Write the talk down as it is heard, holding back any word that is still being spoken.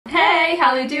Hey,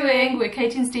 how are you doing? We're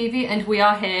Katy and Stevie and we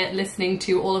are here listening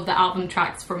to all of the album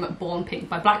tracks from Born Pink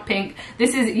by BLACKPINK.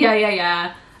 This is Yeah Yeah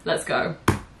Yeah. Let's go.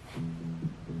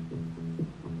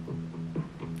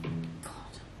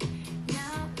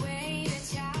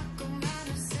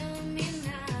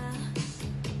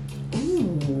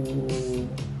 Ooh.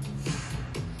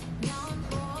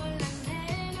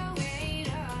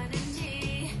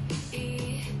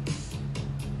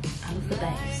 I love the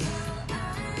bass.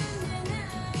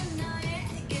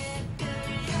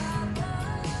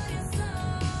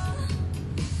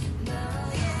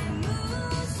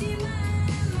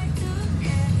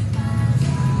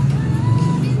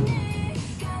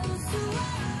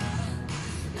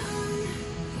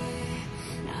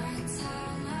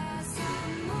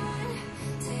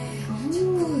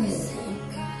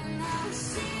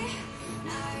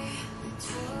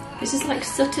 This is like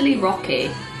subtly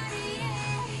rocky.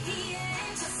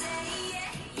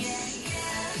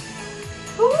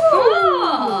 Ooh.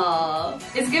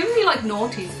 It's giving me like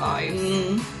noughties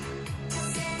vibes.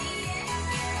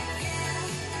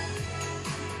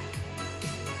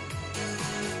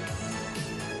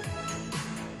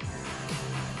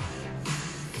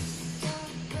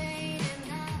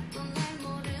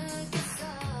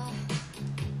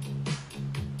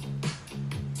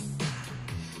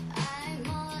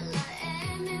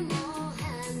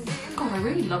 God, I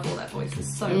really love all their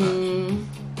voices so much.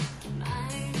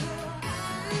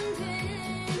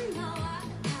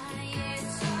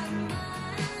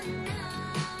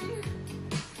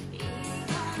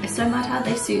 It's so mad how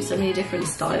they suit so many different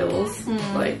styles,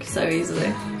 like so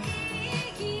easily.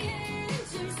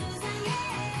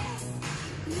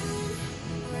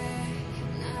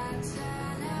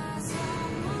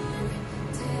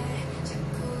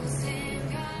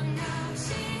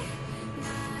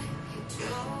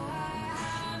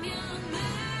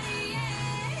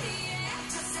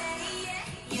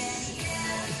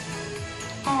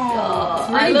 Oh,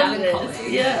 I really love melancholy.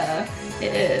 this. Yeah,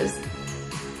 it is.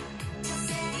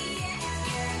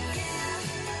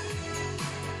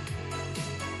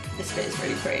 This bit is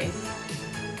really pretty.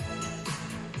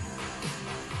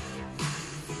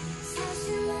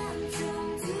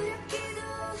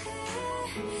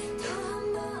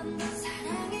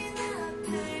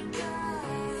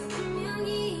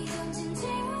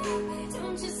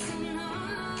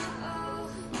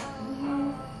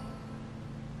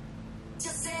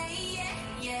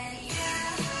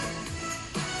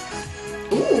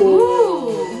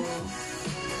 Ooh.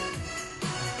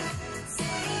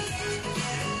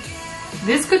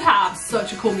 This could have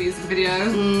such a cool music video.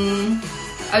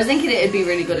 I was thinking it'd be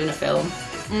really good in a film.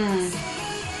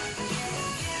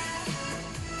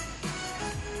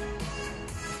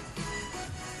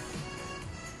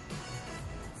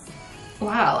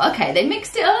 Wow, okay, they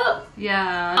mixed it up.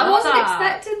 Yeah. I wasn't that.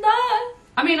 expecting that.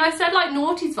 I mean, I said like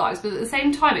noughties vibes, but at the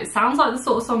same time, it sounds like the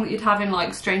sort of song that you'd have in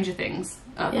like Stranger Things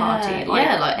at a party. Like,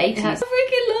 yeah, like 80s. Yeah. I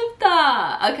freaking love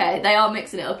that. Okay, they are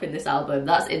mixing it up in this album.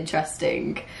 That's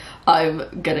interesting.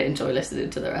 I'm gonna enjoy listening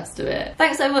to the rest of it.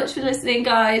 Thanks so much for listening,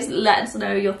 guys. Let us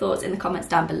know your thoughts in the comments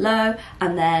down below,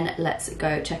 and then let's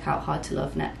go check out Hard to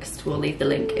Love next. We'll leave the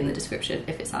link in the description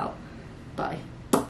if it's out. Bye.